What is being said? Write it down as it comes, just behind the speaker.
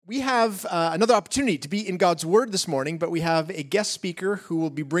We have another opportunity to be in God's Word this morning, but we have a guest speaker who will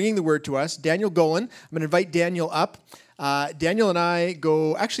be bringing the Word to us, Daniel Golan. I'm going to invite Daniel up. Daniel and I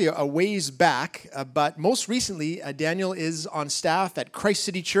go actually a ways back, but most recently, Daniel is on staff at Christ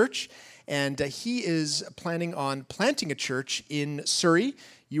City Church, and he is planning on planting a church in Surrey.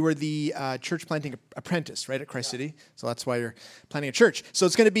 You were the church planting apprentice, right, at Christ City? So that's why you're planting a church. So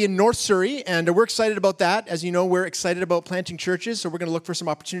it's going to be in North Surrey, and we're excited about that. As you know, we're excited about planting churches, so we're going to look for some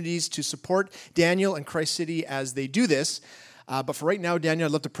opportunities to support Daniel and Christ City as they do this. But for right now, Daniel,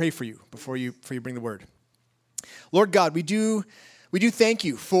 I'd love to pray for you before you bring the word. Lord God, we do thank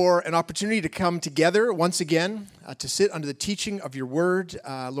you for an opportunity to come together once again, to sit under the teaching of your word.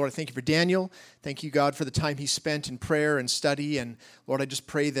 Lord, I thank you for Daniel. Thank you, God, for the time he spent in prayer and study. And Lord, I just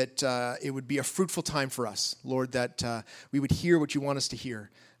pray that it would be a fruitful time for us. Lord, that we would hear what you want us to hear.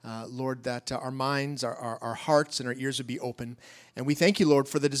 Lord, that our minds, our hearts, and our ears would be open. And we thank you, Lord,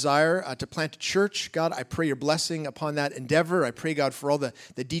 for the desire to plant a church. God, I pray your blessing upon that endeavor. I pray, God, for all the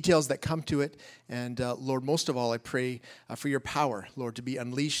details that come to it. And Lord, most of all, I pray for your power, Lord, to be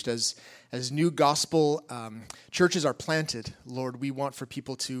unleashed as new gospel churches are planted. Lord, we want for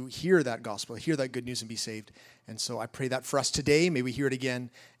people to hear that gospel, hear that good news and be saved. And so I pray that for us today. May we hear it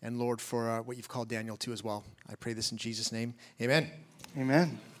again. And Lord, for what you've called Daniel to as well. I pray this in Jesus' name. Amen.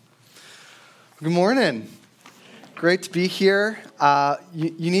 Amen. Good morning. Great to be here.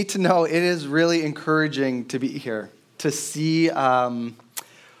 You need to know it is really encouraging to be here, to see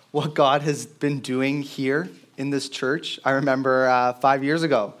what God has been doing here in this church. I remember 5 years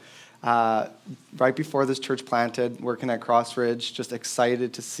ago, right before this church planted, working at Crossridge, just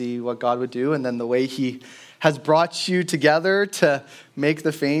excited to see what God would do. And then the way he has brought you together to make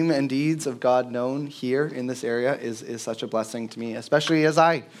the fame and deeds of God known here in this area is such a blessing to me, especially as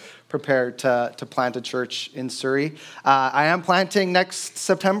I prepare to plant a church in Surrey. I am planting next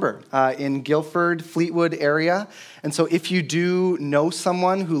September in Guildford, Fleetwood area. And so if you do know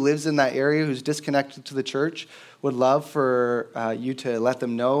someone who lives in that area who's disconnected to the church, would love for you to let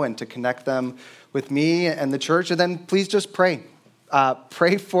them know and to connect them with me and the church. And then please just pray.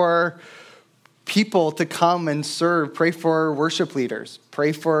 Pray for people to come and serve. Pray for worship leaders.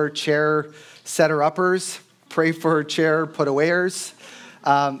 Pray for chair setter-uppers. Pray for chair put-awayers.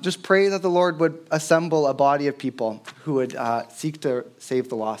 Just pray that the Lord would assemble a body of people who would seek to save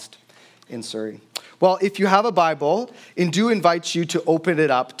the lost in Surrey. Well, if you have a Bible, I do invite you to open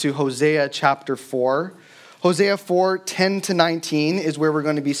it up to Hosea chapter 4. Hosea 4, 10 to 19 is where we're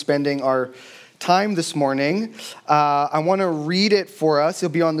going to be spending our time this morning. I want to read it for us.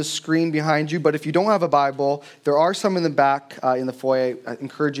 It'll be on the screen behind you, but if you don't have a Bible, there are some in the back in the foyer. I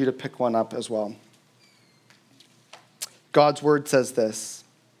encourage you to pick one up as well. God's word says this: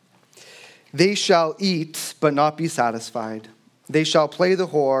 "They shall eat, but not be satisfied. They shall play the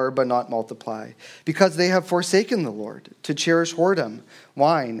whore, but not multiply, because they have forsaken the Lord, to cherish whoredom,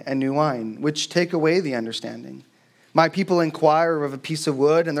 wine, and new wine, which take away the understanding. My people inquire of a piece of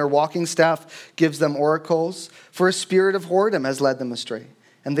wood, and their walking staff gives them oracles. For a spirit of whoredom has led them astray,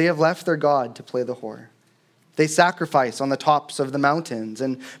 and they have left their God to play the whore. They sacrifice on the tops of the mountains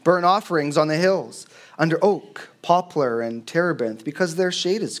and burn offerings on the hills, under oak, poplar, and terebinth, because their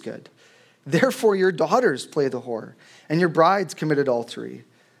shade is good. Therefore your daughters play the whore, and your brides commit adultery.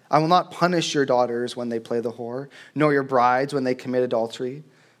 I will not punish your daughters when they play the whore, nor your brides when they commit adultery.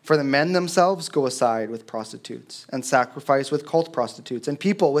 For the men themselves go aside with prostitutes and sacrifice with cult prostitutes, and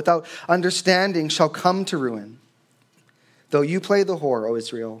people without understanding shall come to ruin. Though you play the whore, O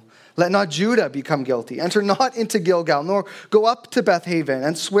Israel, let not Judah become guilty. Enter not into Gilgal, nor go up to Bethaven,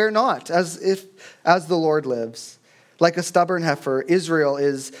 and swear not as the Lord lives. Like a stubborn heifer, Israel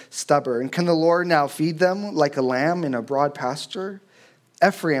is stubborn. Can the Lord now feed them like a lamb in a broad pasture?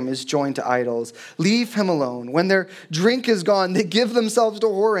 Ephraim is joined to idols. Leave him alone. When their drink is gone, they give themselves to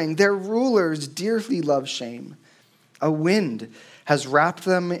whoring. Their rulers dearly love shame. A wind has wrapped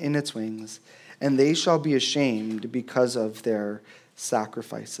them in its wings, and they shall be ashamed because of their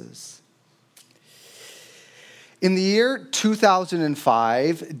sacrifices." In the year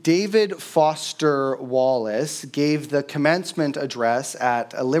 2005, David Foster Wallace gave the commencement address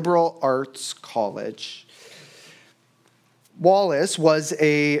at a liberal arts college. Wallace was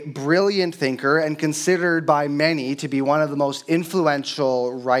a brilliant thinker and considered by many to be one of the most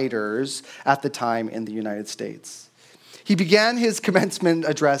influential writers at the time in the United States. He began his commencement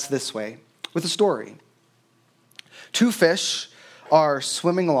address this way, with a story. Two fish are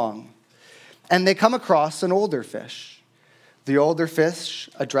swimming along, and they come across an older fish. The older fish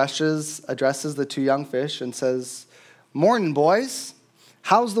addresses the two young fish and says, "Morning, boys.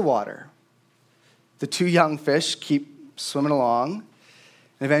 How's the water?" The two young fish keep swimming along,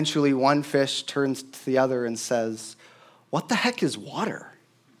 And eventually one fish turns to the other and says, "What the heck is water?"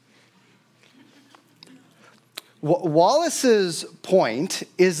 Wallace's point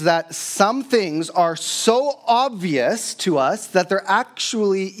is that some things are so obvious to us that they're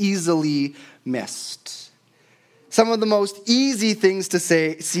actually easily missed. Some of the most easy things to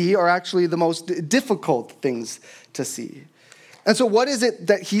see are actually the most difficult things to see. And so what is it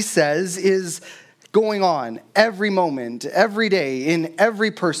that he says is going on every moment, every day, in every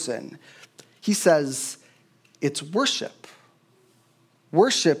person? He says it's worship.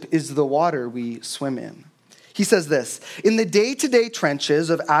 Worship is the water we swim in. He says this, in the day-to-day trenches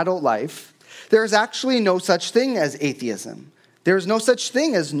of adult life, there is actually no such thing as atheism. There is no such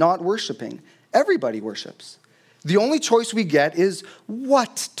thing as not worshiping. Everybody worships. The only choice we get is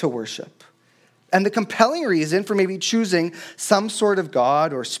what to worship. And the compelling reason for maybe choosing some sort of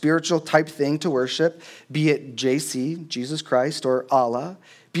God or spiritual type thing to worship, be it JC, Jesus Christ, or Allah,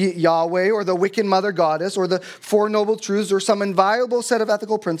 be it Yahweh or the Wiccan Mother Goddess or the Four Noble Truths or some inviolable set of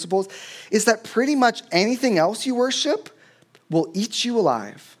ethical principles, is that pretty much anything else you worship will eat you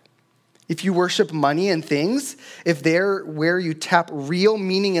alive. If you worship money and things, if they're where you tap real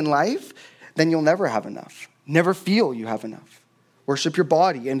meaning in life, then you'll never have enough. Never feel you have enough. Worship your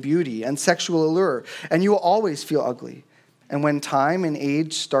body and beauty and sexual allure, and you will always feel ugly. And when time and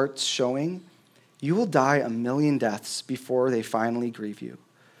age starts showing, you will die a million deaths before they finally grieve you.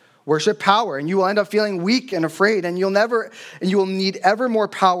 Worship power, and you will end up feeling weak and afraid, and you will need ever more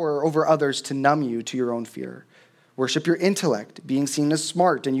power over others to numb you to your own fear. Worship your intellect, being seen as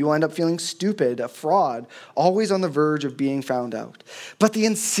smart, and you will end up feeling stupid, a fraud, always on the verge of being found out. But the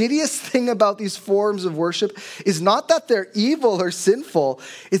insidious thing about these forms of worship is not that they're evil or sinful,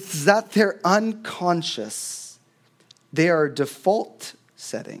 it's that they're unconscious. They are default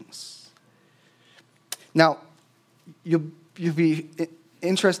settings. Now, you'll be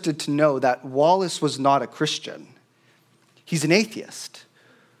interested to know that Wallace was not a Christian. He's an atheist,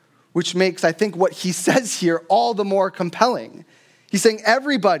 which makes, I think, what he says here all the more compelling. He's saying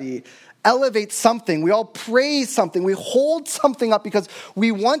everybody elevates something. We all praise something. We hold something up because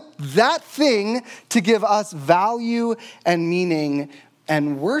we want that thing to give us value and meaning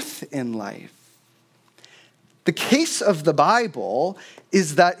and worth in life. The case of the Bible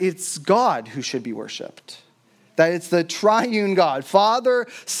is that it's God who should be worshipped. That it's the triune God, Father,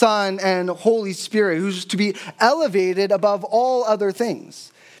 Son, and Holy Spirit, who's to be elevated above all other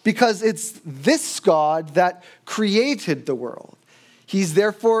things. Because it's this God that created the world. He's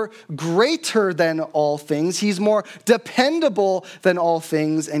therefore greater than all things. He's more dependable than all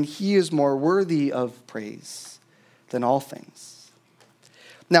things, and he is more worthy of praise than all things.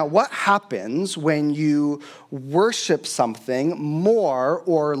 Now, what happens when you worship something more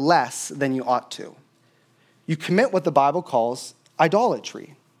or less than you ought to? You commit what the Bible calls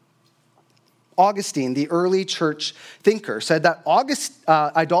idolatry. Augustine, the early church thinker, said that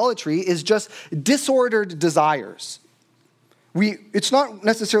idolatry is just disordered desires. It's not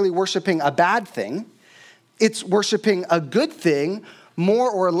necessarily worshiping a bad thing. It's worshiping a good thing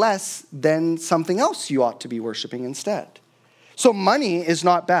more or less than something else you ought to be worshiping instead. So money is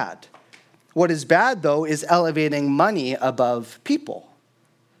not bad. What is bad, though, is elevating money above people.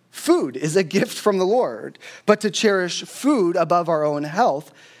 Food is a gift from the Lord, but to cherish food above our own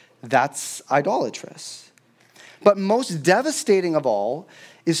health, that's idolatrous. But most devastating of all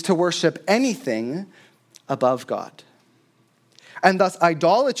is to worship anything above God. And thus,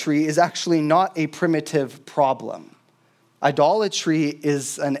 idolatry is actually not a primitive problem. Idolatry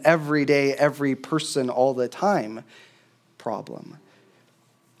is an everyday, every person, all the time problem.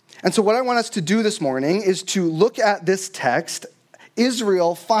 And so what I want us to do this morning is to look at this text.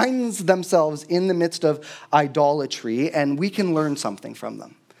 Israel finds themselves in the midst of idolatry, and we can learn something from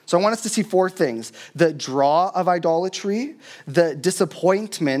them. So I want us to see four things: the draw of idolatry, the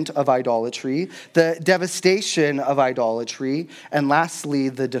disappointment of idolatry, the devastation of idolatry, and lastly,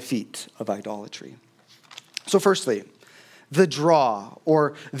 the defeat of idolatry. So firstly, the draw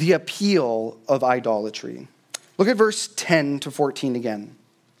or the appeal of idolatry. Look at verse 10 to 14 again.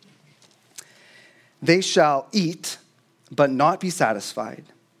 They shall eat, but not be satisfied.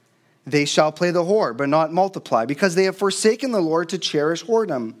 They shall play the whore, but not multiply, because they have forsaken the Lord to cherish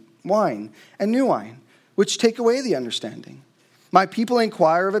whoredom, wine, and new wine, which take away the understanding. My people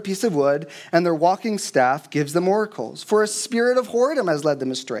inquire of a piece of wood, and their walking staff gives them oracles. For a spirit of whoredom has led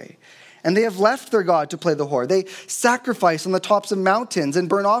them astray, and they have left their God to play the whore. They sacrifice on the tops of mountains and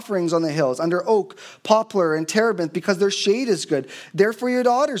burn offerings on the hills, under oak, poplar, and terebinth, because their shade is good. Therefore your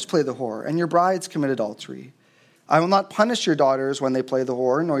daughters play the whore, and your brides commit adultery. I will not punish your daughters when they play the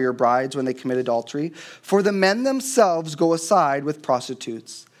whore, nor your brides when they commit adultery. For the men themselves go aside with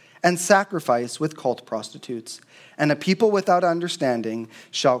prostitutes and sacrifice with cult prostitutes. And a people without understanding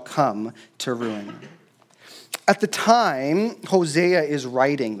shall come to ruin. At the time Hosea is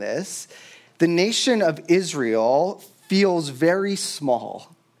writing this, the nation of Israel feels very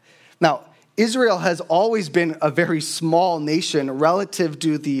small. Now, Israel has always been a very small nation relative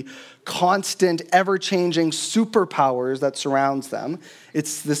to the constant, ever-changing superpowers that surrounds them.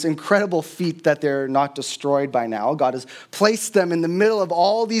 It's this incredible feat that they're not destroyed by now. God has placed them in the middle of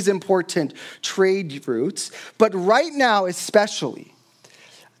all these important trade routes. But right now, especially,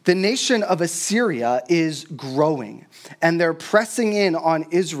 the nation of Assyria is growing, and they're pressing in on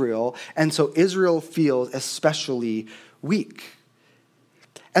Israel, and so Israel feels especially weak.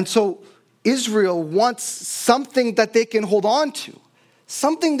 And so Israel wants something that they can hold on to,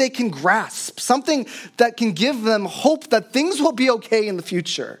 something they can grasp, something that can give them hope that things will be okay in the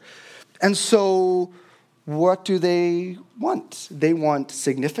future. And so what do they want? They want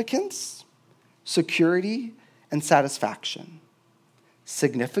significance, security, and satisfaction.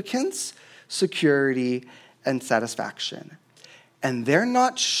 Significance, security, and satisfaction. And they're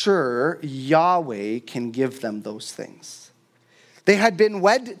not sure Yahweh can give them those things. They had been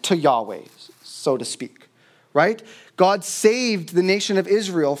wed to Yahweh, so to speak, right? God saved the nation of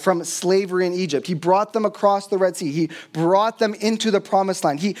Israel from slavery in Egypt. He brought them across the Red Sea. He brought them into the Promised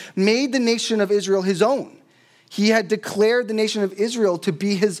Land. He made the nation of Israel his own. He had declared the nation of Israel to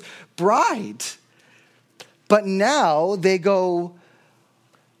be his bride. But now they go,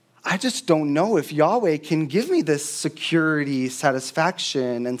 I just don't know if Yahweh can give me this security,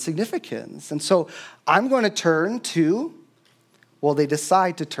 satisfaction, and significance. And so I'm going to turn to, they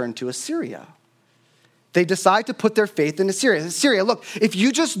decide to turn to Assyria. They decide to put their faith in Assyria. Assyria, look, if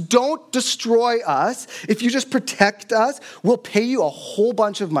you just don't destroy us, if you just protect us, we'll pay you a whole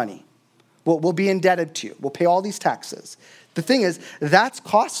bunch of money. We'll be indebted to you. We'll pay all these taxes. The thing is, that's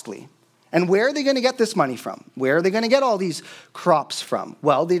costly. And where are they going to get this money from? Where are they going to get all these crops from?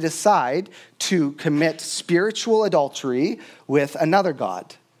 Well, they decide to commit spiritual adultery with another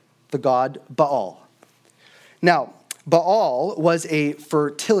god, the god Baal. Now, Baal was a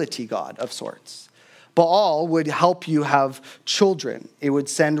fertility god of sorts. Baal would help you have children. It would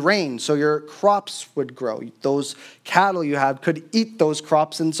send rain, so your crops would grow. Those cattle you had could eat those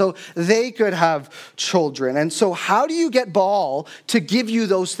crops, and so they could have children. And so how do you get Baal to give you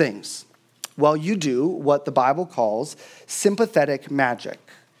those things? Well, you do what the Bible calls sympathetic magic.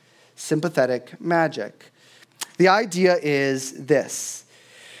 Sympathetic magic. The idea is this.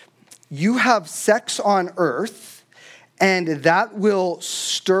 You have sex on earth, and that will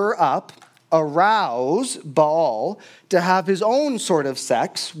stir up, arouse Baal to have his own sort of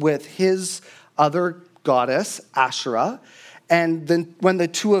sex with his other goddess, Asherah. And then when the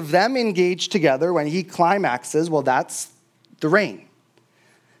two of them engage together, when he climaxes, that's the rain.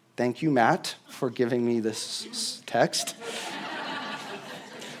 Thank you, Matt, for giving me this text.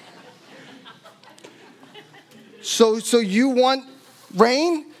 So you want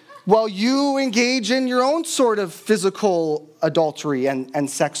rain? Well, you engage in your own sort of physical adultery and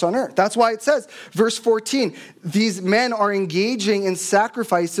sex on earth. That's why it says, verse 14, these men are engaging in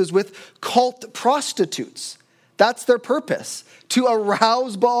sacrifices with cult prostitutes. That's their purpose, to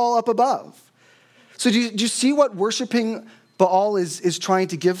arouse Baal up above. So do you see what worshiping Baal is trying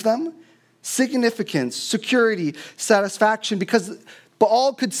to give them? Significance, security, satisfaction, because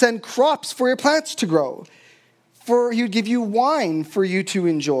Baal could send crops for your plants to grow. He would give you wine for you to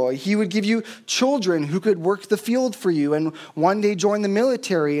enjoy. He would give you children who could work the field for you and one day join the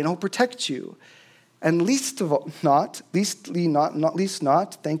military and he'll protect you. And least not,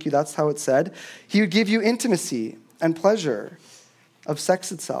 thank you, that's how it's said. He would give you intimacy and pleasure of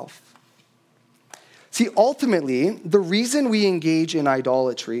sex itself. See, ultimately, the reason we engage in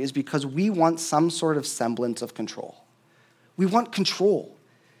idolatry is because we want some sort of semblance of control. We want control.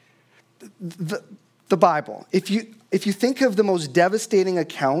 The Bible, if you think of the most devastating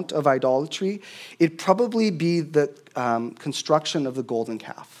account of idolatry, it'd probably be the construction of the golden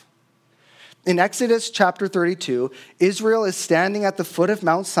calf. In Exodus chapter 32, Israel is standing at the foot of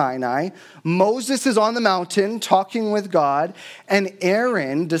Mount Sinai. Moses is on the mountain talking with God, and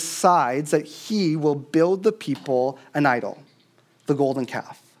Aaron decides that he will build the people an idol, the golden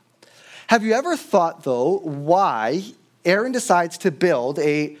calf. Have you ever thought, though, why Aaron decides to build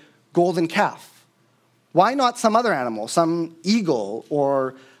a golden calf? Why not some other animal, some eagle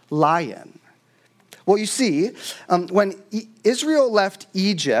or lion? Well, you see, when Israel left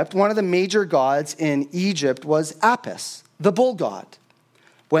Egypt, one of the major gods in Egypt was Apis, the bull god.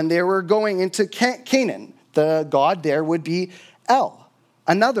 When they were going into Canaan, The god there would be El,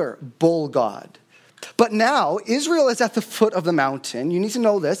 another bull god. But now Israel is at the foot of the mountain. You need to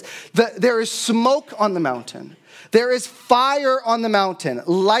know this. There is smoke on the mountain. There is fire on the mountain,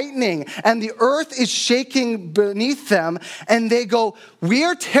 lightning, and the earth is shaking beneath them. And they go, we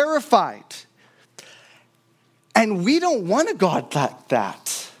are terrified. And we don't want a God like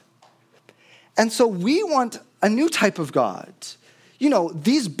that. And so we want a new type of God. You know,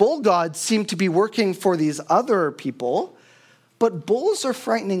 these bull gods seem to be working for these other people, but bulls are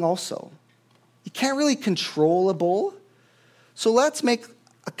frightening also. You can't really control a bull. So let's make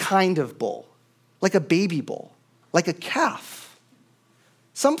a kind of bull, like a baby bull, like a calf.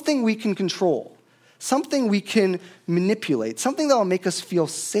 Something we can control, something we can manipulate, something that will make us feel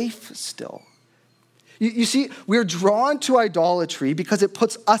safe still. You see, we're drawn to idolatry because it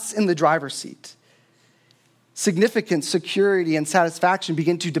puts us in the driver's seat. Significance, security, and satisfaction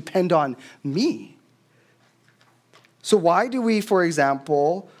begin to depend on me. So why do we, for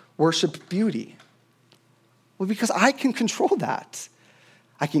example, worship beauty? Well, because I can control that.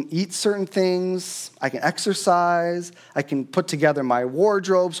 I can eat certain things, I can exercise, I can put together my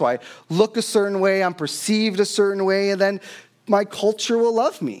wardrobe so I look a certain way, I'm perceived a certain way, and then my culture will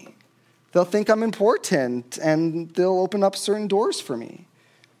love me. They'll think I'm important, and they'll open up certain doors for me.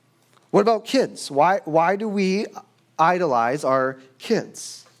 What about kids? Why do we idolize our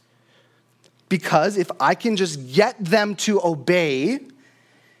kids? Because if I can just get them to obey,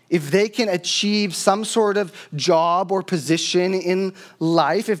 if they can achieve some sort of job or position in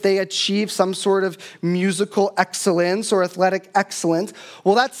life, if they achieve some sort of musical excellence or athletic excellence,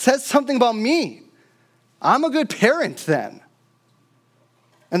 well, that says something about me. I'm a good parent then.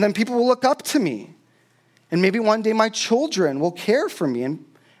 And then people will look up to me. And maybe one day my children will care for me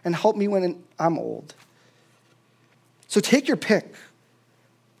and help me when I'm old. So take your pick.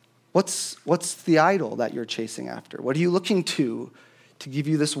 What's the idol that you're chasing after? What are you looking to give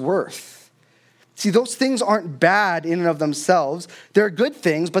you this worth? See, those things aren't bad in and of themselves. They're good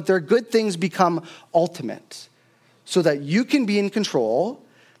things, but their good things become ultimate so that you can be in control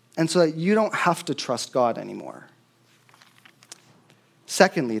and so that you don't have to trust God anymore.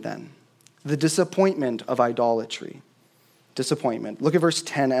 Secondly, then, the disappointment of idolatry. Disappointment. Look at verse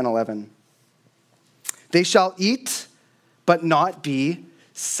 10 and 11. They shall eat, but not be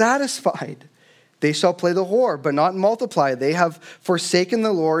satisfied. They shall play the whore, but not multiply. They have forsaken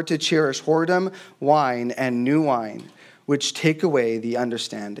the Lord to cherish whoredom, wine, and new wine, which take away the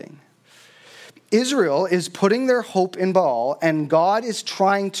understanding. Israel is putting their hope in Baal, and God is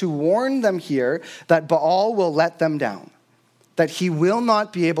trying to warn them here that Baal will let them down, that he will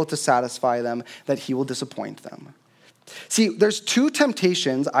not be able to satisfy them, that he will disappoint them. See, there's two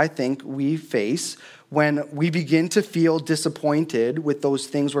temptations I think we face when we begin to feel disappointed with those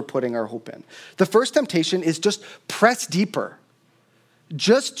things we're putting our hope in. The first temptation is just press deeper.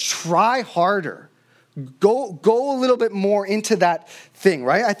 Just try harder. Go a little bit more into that thing,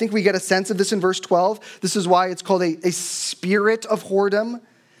 right? I think we get a sense of this in verse 12. This is why it's called a spirit of whoredom.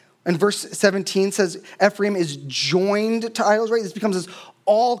 And verse 17 says, Ephraim is joined to idols, right? This becomes this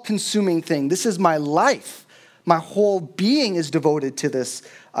all-consuming thing. This is my life. My whole being is devoted to this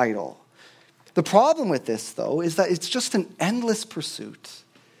idol. The problem with this, though, is that it's just an endless pursuit.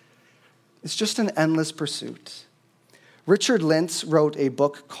 It's just an endless pursuit. Richard Lentz wrote a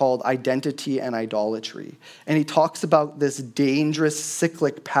book called Identity and Idolatry, and he talks about this dangerous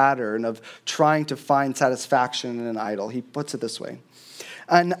cyclic pattern of trying to find satisfaction in an idol. He puts it this way.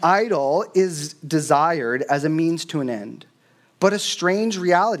 An idol is desired as a means to an end, but a strange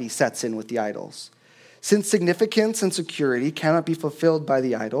reality sets in with the idols. Since significance and security cannot be fulfilled by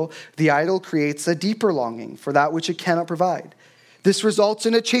the idol creates a deeper longing for that which it cannot provide. This results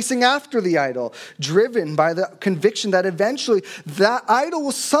in a chasing after the idol, driven by the conviction that eventually that idol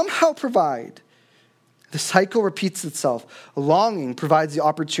will somehow provide. The cycle repeats itself. Longing provides the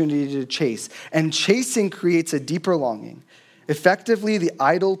opportunity to chase, and chasing creates a deeper longing. Effectively, the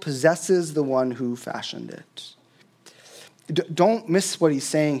idol possesses the one who fashioned it. Don't miss what he's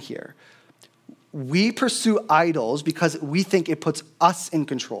saying here. We pursue idols because we think it puts us in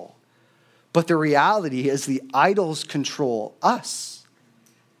control. But the reality is the idols control us.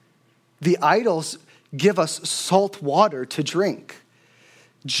 The idols give us salt water to drink.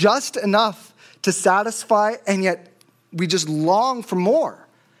 Just enough to satisfy, and yet we just long for more.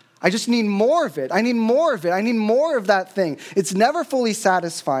 I just need more of it. I need more of it. I need more of that thing. It's never fully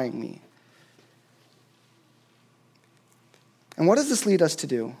satisfying me. And what does this lead us to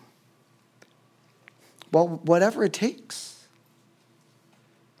do? Well, whatever it takes,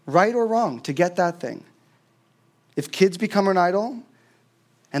 right or wrong, to get that thing. If kids become an idol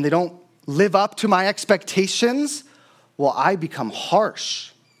and they don't live up to my expectations, well, I become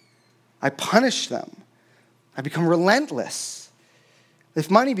harsh. I punish them. I become relentless. If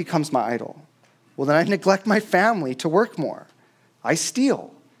money becomes my idol, well, then I neglect my family to work more. I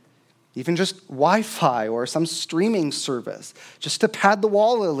steal. Even just Wi-Fi or some streaming service, just to pad the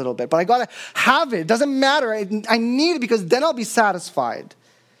wall a little bit. But I got to have it. It doesn't matter. I need it because then I'll be satisfied.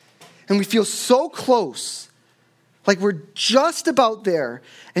 And we feel so close, like we're just about there,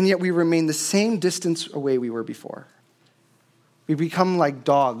 and yet we remain the same distance away we were before. We become like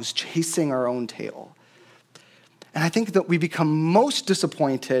dogs chasing our own tail. And I think that we become most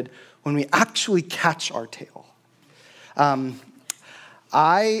disappointed when we actually catch our tail.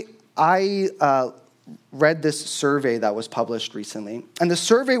 I read this survey that was published recently, and the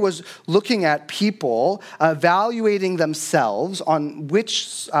survey was looking at people evaluating themselves on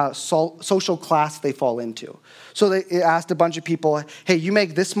which social class they fall into. So they asked a bunch of people, hey, you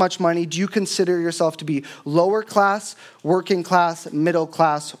make this much money. Do you consider yourself to be lower class, working class, middle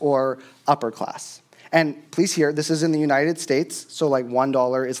class, or upper class? And please hear, this is in the United States, so like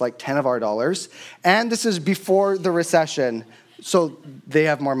 $1 is like 10 of our dollars. And this is before the recession, so they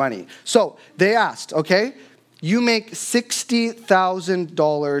have more money. So they asked, okay, you make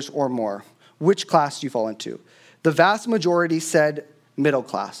 $60,000 or more. Which class do you fall into? The vast majority said middle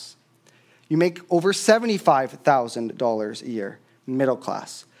class. You make over $75,000 a year, middle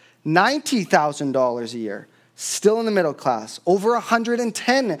class. $90,000 a year, still in the middle class. Over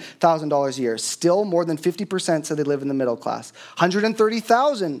 $110,000 a year, still more than 50% said they live in the middle class.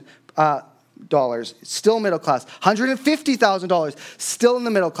 $130,000, still middle class. $150,000, still in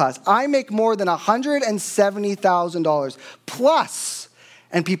the middle class. I make more than $170,000 plus.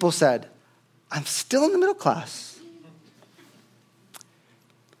 And people said, I'm still in the middle class.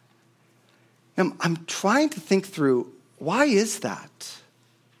 And I'm trying to think through, why is that?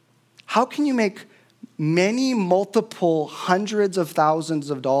 How can you make many multiple hundreds of thousands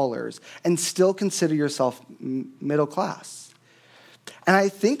of dollars and still consider yourself middle class? And I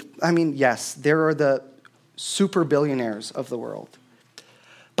think, yes, there are the super billionaires of the world.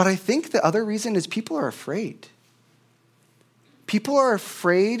 But I think the other reason is people are afraid. People are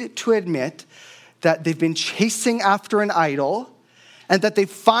afraid to admit that they've been chasing after an idol and that they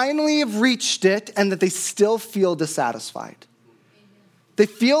finally have reached it and that they still feel dissatisfied. They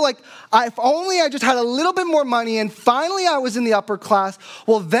feel like, if only I just had a little bit more money and finally I was in the upper class,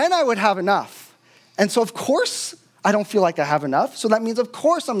 well, then I would have enough. And so, of course, I don't feel like I have enough. So that means, of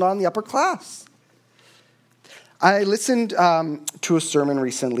course, I'm not in the upper class. I listened to a sermon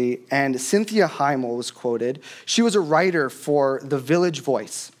recently, and Cynthia Heimel was quoted. She was a writer for The Village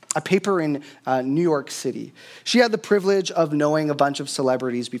Voice, a paper in New York City. She had the privilege of knowing a bunch of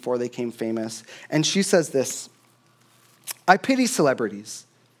celebrities before they became famous. And she says this, I pity celebrities.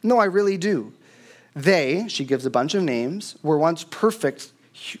 No, I really do. They, she gives a bunch of names, were once perfect,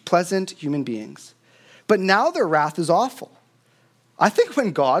 pleasant human beings. But now their wrath is awful. I think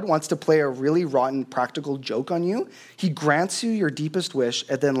when God wants to play a really rotten practical joke on you, he grants you your deepest wish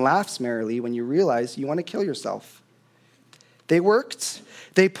and then laughs merrily when you realize you want to kill yourself. They worked,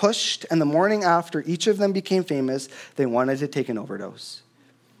 they pushed, and the morning after each of them became famous, they wanted to take an overdose.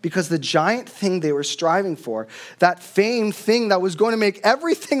 Because the giant thing they were striving for, that fame thing that was going to make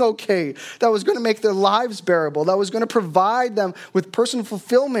everything okay, that was going to make their lives bearable, that was going to provide them with personal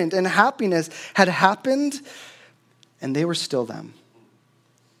fulfillment and happiness, had happened, and they were still them.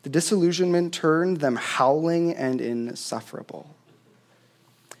 The disillusionment turned them howling and insufferable.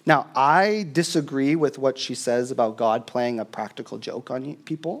 Now, I disagree with what she says about God playing a practical joke on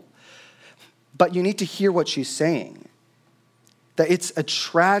people, but you need to hear what she's saying. That it's a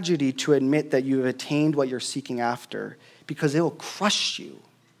tragedy to admit that you have attained what you're seeking after because it will crush you.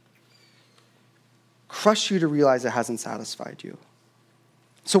 Crush you to realize it hasn't satisfied you.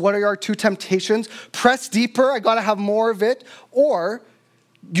 So what are our two temptations? Press deeper, I gotta have more of it, or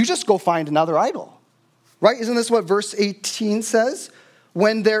you just go find another idol. Right? Isn't this what verse 18 says?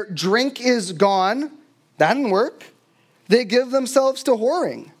 When their drink is gone, that didn't work. They give themselves to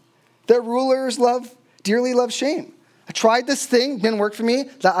whoring. Their rulers dearly love shame. I tried this thing, didn't work for me.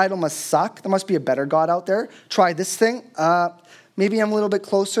 That idol must suck. There must be a better God out there. Try this thing. Maybe I'm a little bit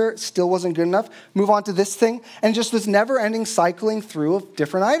closer. Still wasn't good enough. Move on to this thing. And just this never-ending cycling through of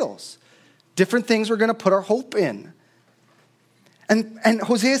different idols. Different things we're going to put our hope in. And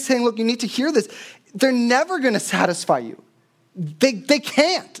Hosea is saying, look, you need to hear this. They're never going to satisfy you. They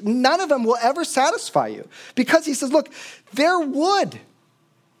can't. None of them will ever satisfy you. Because he says, look, they're wood.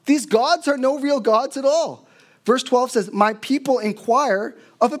 These gods are no real gods at all. Verse 12 says, my people inquire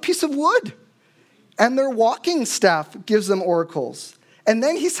of a piece of wood, and their walking staff gives them oracles. And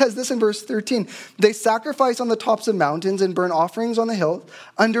then he says this in verse 13. They sacrifice on the tops of mountains and burn offerings on the hills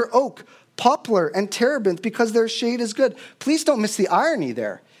under oak, poplar, and terebinth because their shade is good. Please don't miss the irony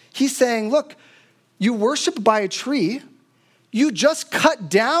there. He's saying, look, you worship by a tree. You just cut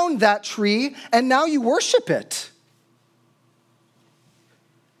down that tree and now you worship it.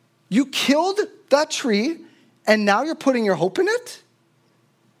 You killed that tree and now you're putting your hope in it?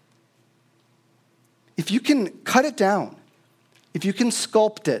 If you can cut it down, if you can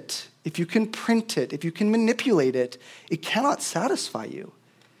sculpt it, if you can print it, if you can manipulate it, it cannot satisfy you.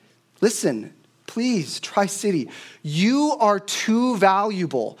 Listen, please, Tri-City, you are too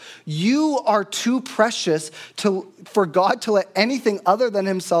valuable. You are too precious for God to let anything other than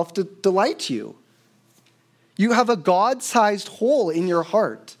himself to delight you. You have a God-sized hole in your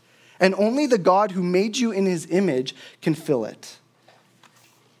heart, and only the God who made you in his image can fill it.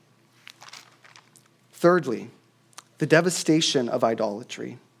 Thirdly, the devastation of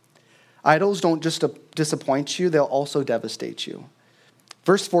idolatry. Idols don't just disappoint you, they'll also devastate you.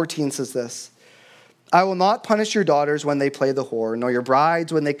 Verse 14 says this, I will not punish your daughters when they play the whore, nor your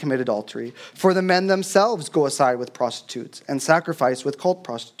brides when they commit adultery. For the men themselves go aside with prostitutes and sacrifice with cult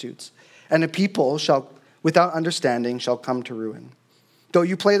prostitutes. And a people without understanding shall come to ruin. Though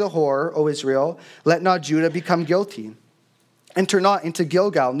you play the whore, O Israel, let not Judah become guilty. Enter not into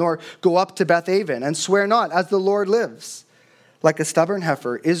Gilgal, nor go up to Beth-aven, and swear not, as the Lord lives. Like a stubborn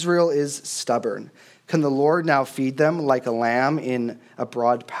heifer, Israel is stubborn. Can the Lord now feed them like a lamb in a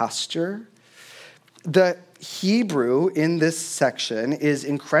broad pasture? The Hebrew in this section is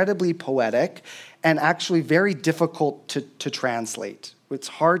incredibly poetic and actually very difficult to translate. It's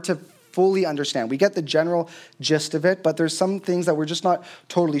hard to fully understand. We get the general gist of it, but there's some things that we're just not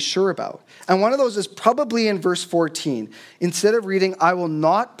totally sure about. And one of those is probably in verse 14. Instead of reading, I will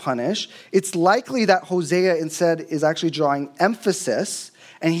not punish, it's likely that Hosea instead is actually drawing emphasis,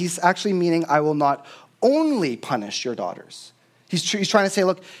 and he's actually meaning, I will not only punish your daughters. He's trying to say,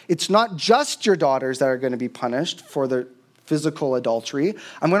 look, it's not just your daughters that are going to be punished for their physical adultery.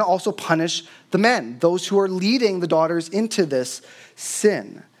 I'm going to also punish the men, those who are leading the daughters into this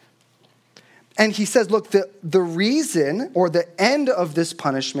sin. And he says, look, the reason or the end of this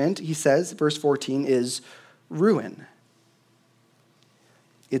punishment, he says, verse 14, is ruin.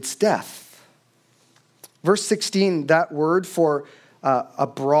 It's death. Verse 16, that word for a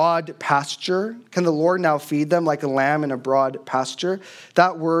broad pasture, can the Lord now feed them like a lamb in a broad pasture?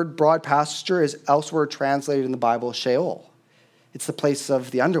 That word, broad pasture, is elsewhere translated in the Bible, Sheol. It's the place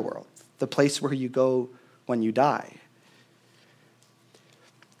of the underworld, the place where you go when you die.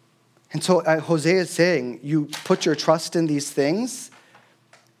 And so Hosea is saying, you put your trust in these things,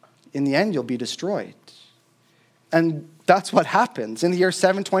 in the end, you'll be destroyed. And that's what happens. In the year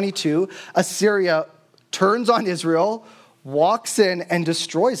 722, Assyria turns on Israel, walks in and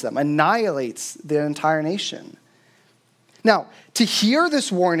destroys them, annihilates the entire nation. Now, to hear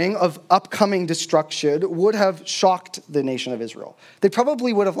this warning of upcoming destruction would have shocked the nation of Israel. They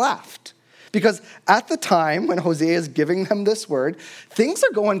probably would have laughed. Because at the time when Hosea is giving them this word, things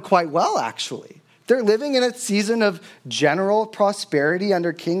are going quite well, actually. They're living in a season of general prosperity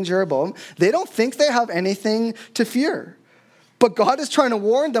under King Jeroboam. They don't think they have anything to fear. But God is trying to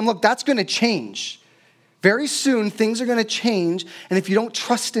warn them, look, that's going to change. Very soon, things are going to change. And if you don't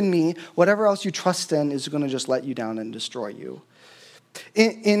trust in me, whatever else you trust in is going to just let you down and destroy you.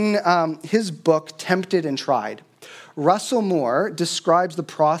 In his book, Tempted and Tried, Russell Moore describes the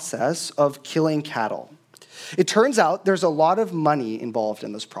process of killing cattle. It turns out there's a lot of money involved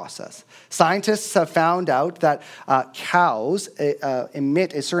in this process. Scientists have found out that cows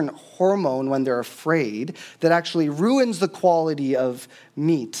emit a certain hormone when they're afraid that actually ruins the quality of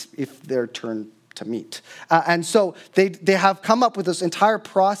meat if they're turned to meat. And so they have come up with this entire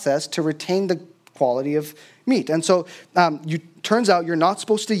process to retain the quality of meat. And so turns out you're not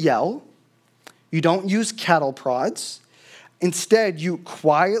supposed to yell. You don't use cattle prods. Instead, you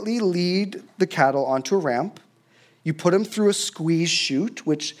quietly lead the cattle onto a ramp. You put them through a squeeze chute,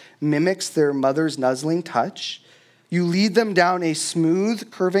 which mimics their mother's nuzzling touch. You lead them down a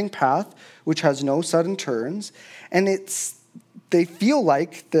smooth, curving path, which has no sudden turns. And they feel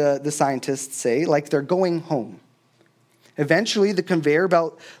like, the scientists say, like they're going home. Eventually, the conveyor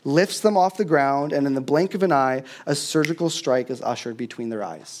belt lifts them off the ground, and in the blink of an eye, a surgical strike is ushered between their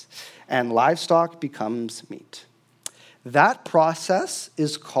eyes. And livestock becomes meat. That process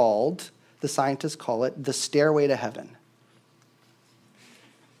is called, the scientists call it, the stairway to heaven.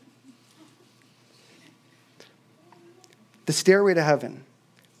 The stairway to heaven.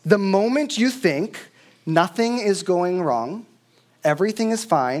 The moment you think nothing is going wrong, everything is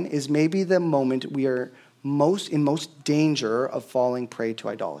fine, is maybe the moment we are in most danger of falling prey to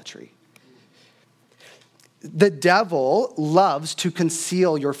idolatry. The devil loves to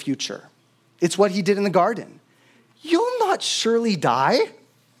conceal your future. It's what he did in the garden. You'll not surely die.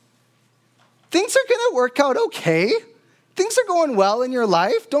 Things are going to work out okay. Things are going well in your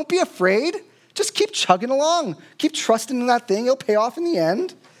life. Don't be afraid. Just keep chugging along. Keep trusting in that thing. It'll pay off in the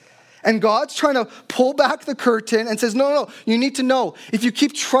end. And God's trying to pull back the curtain and says, no, you need to know. If you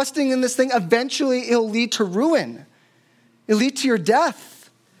keep trusting in this thing, eventually it'll lead to ruin. It'll lead to your death.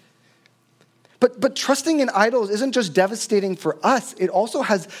 But trusting in idols isn't just devastating for us. It also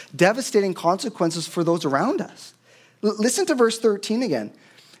has devastating consequences for those around us. Listen to verse 13 again.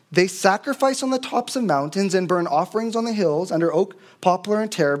 They sacrifice on the tops of mountains and burn offerings on the hills under oak, poplar,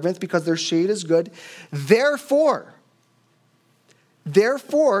 and terebinth because their shade is good. Therefore,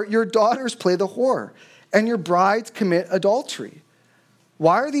 your daughters play the whore and your brides commit adultery.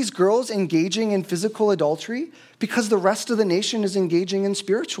 Why are these girls engaging in physical adultery? Because the rest of the nation is engaging in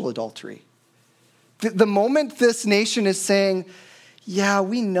spiritual adultery. The moment this nation is saying, yeah,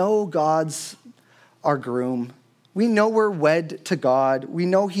 we know God's our groom. We know we're wed to God. We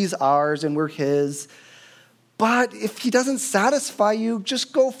know he's ours and we're his. But if he doesn't satisfy you,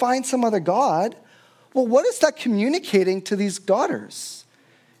 just go find some other God. Well, what is that communicating to these daughters?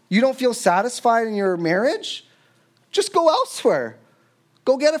 You don't feel satisfied in your marriage? Just go elsewhere.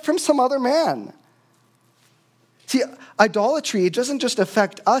 Go get it from some other man. See, idolatry, it doesn't just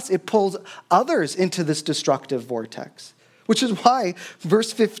affect us, it pulls others into this destructive vortex, which is why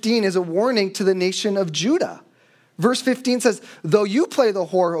verse 15 is a warning to the nation of Judah. Verse 15 says, though you play the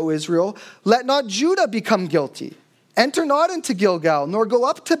whore, O Israel, let not Judah become guilty. Enter not into Gilgal, nor go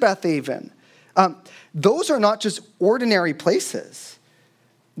up to Beth-aven. Those are not just ordinary places.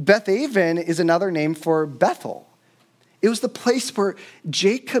 Beth-aven is another name for Bethel. It was the place where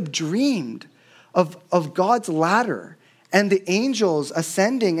Jacob dreamed of God's ladder and the angels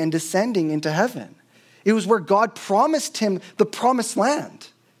ascending and descending into heaven. It was where God promised him the promised land.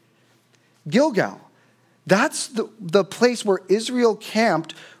 Gilgal, that's the place where Israel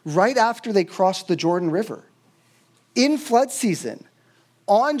camped right after they crossed the Jordan River. In flood season,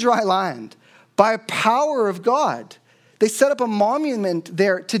 on dry land, by power of God. They set up a monument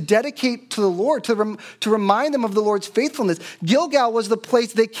there to dedicate to the Lord, to remind them of the Lord's faithfulness. Gilgal was the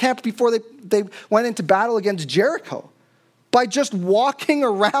place they camped before they went into battle against Jericho, by just walking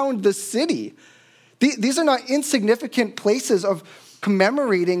around the city. These are not insignificant places of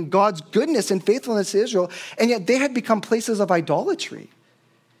commemorating God's goodness and faithfulness to Israel, and yet they had become places of idolatry.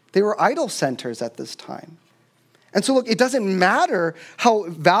 They were idol centers at this time. And so look, it doesn't matter how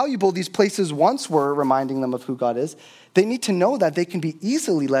valuable these places once were, reminding them of who God is. They need to know that they can be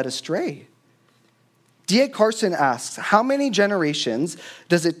easily led astray. D.A. Carson asks, how many generations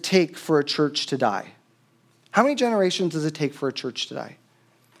does it take for a church to die? How many generations does it take for a church to die?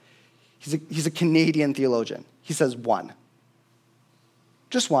 He's a Canadian theologian. He says one.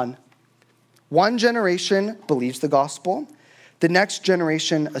 Just one. One generation believes the gospel. The next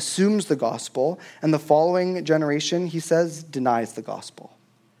generation assumes the gospel. And the following generation, he says, denies the gospel.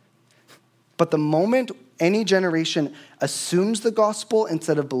 But the moment any generation assumes the gospel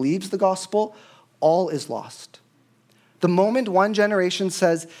instead of believes the gospel, all is lost. The moment one generation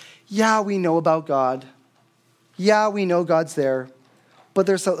says, yeah, we know about God. Yeah, we know God's there. But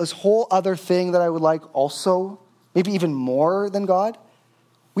there's this whole other thing that I would like also, maybe even more than God.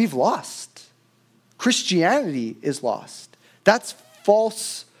 We've lost. Christianity is lost. That's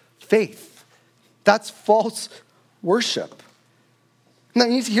false faith. That's false worship. Now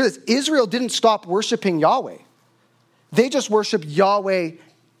you need to hear this. Israel didn't stop worshiping Yahweh. They just worshiped Yahweh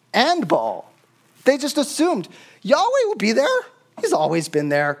and Baal. They just assumed Yahweh will be there. He's always been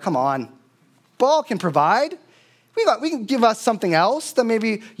there. Come on. Baal can provide. We can give us something else that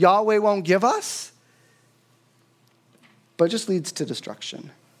maybe Yahweh won't give us. But it just leads to destruction.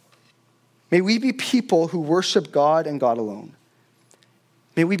 May we be people who worship God and God alone.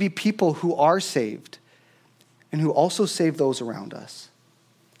 May we be people who are saved and who also save those around us.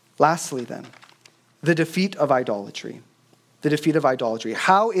 Lastly, then, the defeat of idolatry. The defeat of idolatry.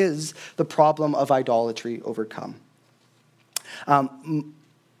 How is the problem of idolatry overcome?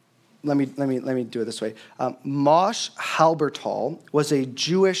 Let me do it this way. Moshe Halbertal was a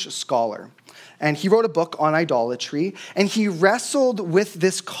Jewish scholar, and he wrote a book on idolatry, and he wrestled with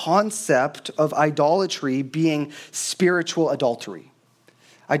this concept of idolatry being spiritual adultery.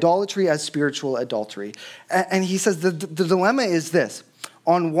 Idolatry as spiritual adultery. And he says the dilemma is this.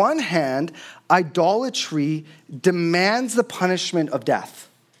 On one hand, idolatry demands the punishment of death.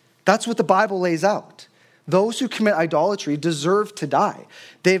 That's what the Bible lays out. Those who commit idolatry deserve to die.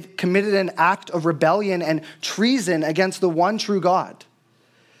 They've committed an act of rebellion and treason against the one true God.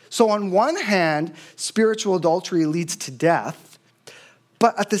 So on one hand, spiritual adultery leads to death,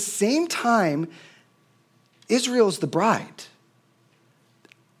 but at the same time, Israel's the bride.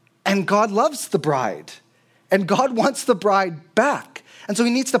 And God loves the bride. And God wants the bride back. And so he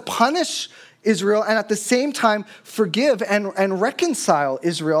needs to punish Israel and at the same time forgive and reconcile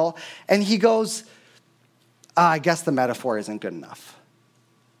Israel. And he goes, I guess the metaphor isn't good enough.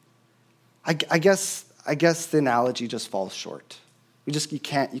 I guess the analogy just falls short. You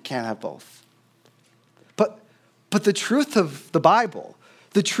can't have both. But the truth of the Bible,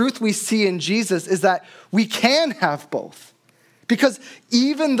 the truth we see in Jesus is that we can have both. Because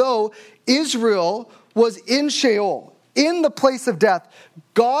even though Israel was in Sheol, in the place of death,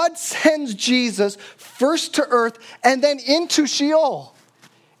 God sends Jesus first to earth and then into Sheol,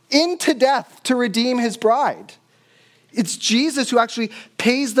 into death to redeem his bride. It's Jesus who actually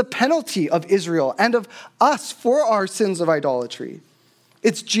pays the penalty of Israel and of us for our sins of idolatry.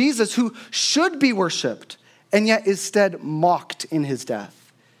 It's Jesus who should be worshiped and yet instead mocked in his death.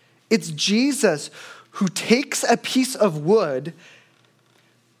 It's Jesus who takes a piece of wood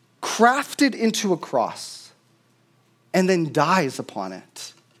crafted into a cross and then dies upon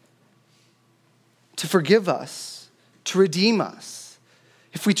it to forgive us, to redeem us.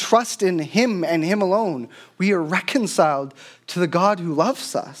 If we trust in him and him alone, we are reconciled to the God who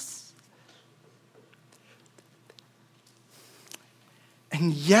loves us.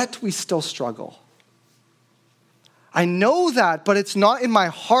 And yet we still struggle. I know that, but it's not in my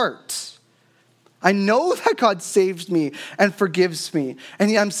heart. I know that God saves me and forgives me, and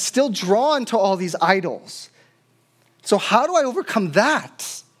yet I'm still drawn to all these idols. So how do I overcome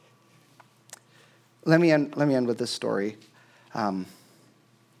that? Let me end with this story. Oprah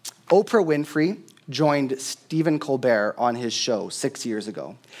Winfrey joined Stephen Colbert on his show 6 years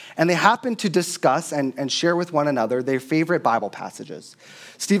ago. And they happened to discuss and share with one another their favorite Bible passages.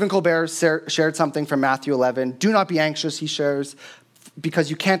 Stephen Colbert shared something from Matthew 11. Do not be anxious, he shares, because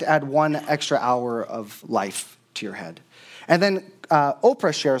you can't add one extra hour of life to your head. And then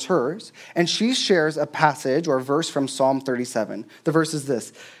Oprah shares hers, and she shares a passage or a verse from Psalm 37. The verse is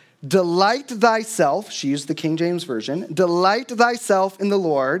this: delight thyself, she used the King James Version, delight thyself in the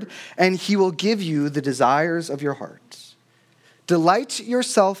Lord, and he will give you the desires of your heart. Delight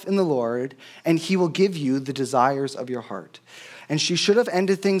yourself in the Lord, and he will give you the desires of your heart. And she should have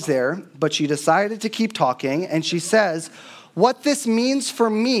ended things there, but she decided to keep talking, and she says, what this means for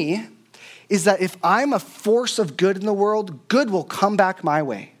me is that if I'm a force of good in the world, good will come back my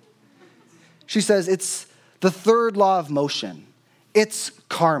way. She says it's the third law of motion. It's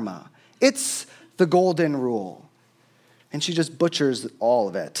karma. It's the golden rule. And she just butchers all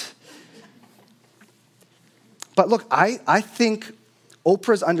of it. But look, I think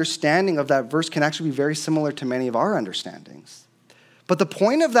Oprah's understanding of that verse can actually be very similar to many of our understandings. But the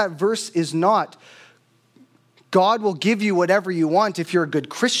point of that verse is not God will give you whatever you want if you're a good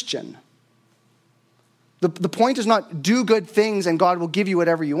Christian. The point is not do good things and God will give you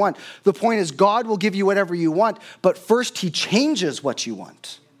whatever you want. The point is God will give you whatever you want, but first he changes what you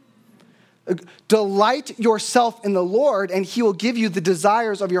want. Delight yourself in the Lord and he will give you the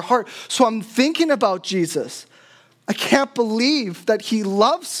desires of your heart. So I'm thinking about Jesus. I can't believe that he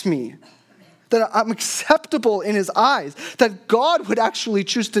loves me, that I'm acceptable in his eyes, that God would actually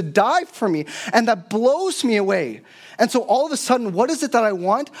choose to die for me, and that blows me away. And so all of a sudden, what is it that I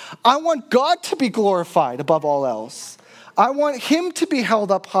want? I want God to be glorified above all else. I want him to be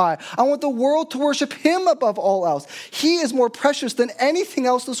held up high. I want the world to worship him above all else. He is more precious than anything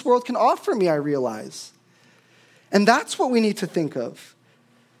else this world can offer me, I realize. And that's what we need to think of.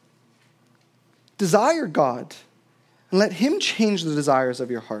 Desire God, and let him change the desires of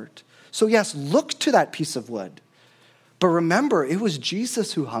your heart. So yes, look to that piece of wood. But remember, it was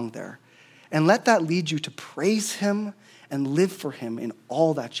Jesus who hung there. And let that lead you to praise him and live for him in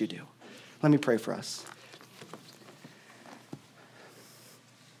all that you do. Let me pray for us.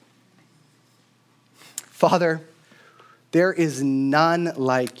 Father, there is none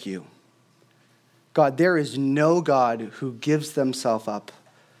like you. God, there is no God who gives themselves up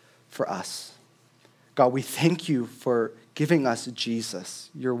for us. God, we thank you for giving us Jesus,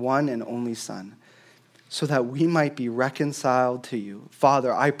 your one and only Son, so that we might be reconciled to you.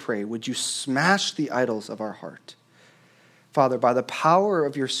 Father, I pray, would you smash the idols of our heart? Father, by the power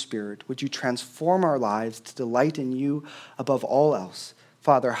of your Spirit, would you transform our lives to delight in you above all else?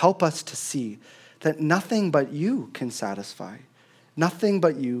 Father, help us to see that nothing but you can satisfy. Nothing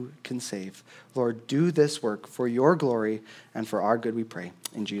but you can save. Lord, do this work for your glory and for our good, we pray.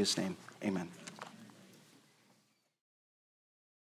 In Jesus' name, amen.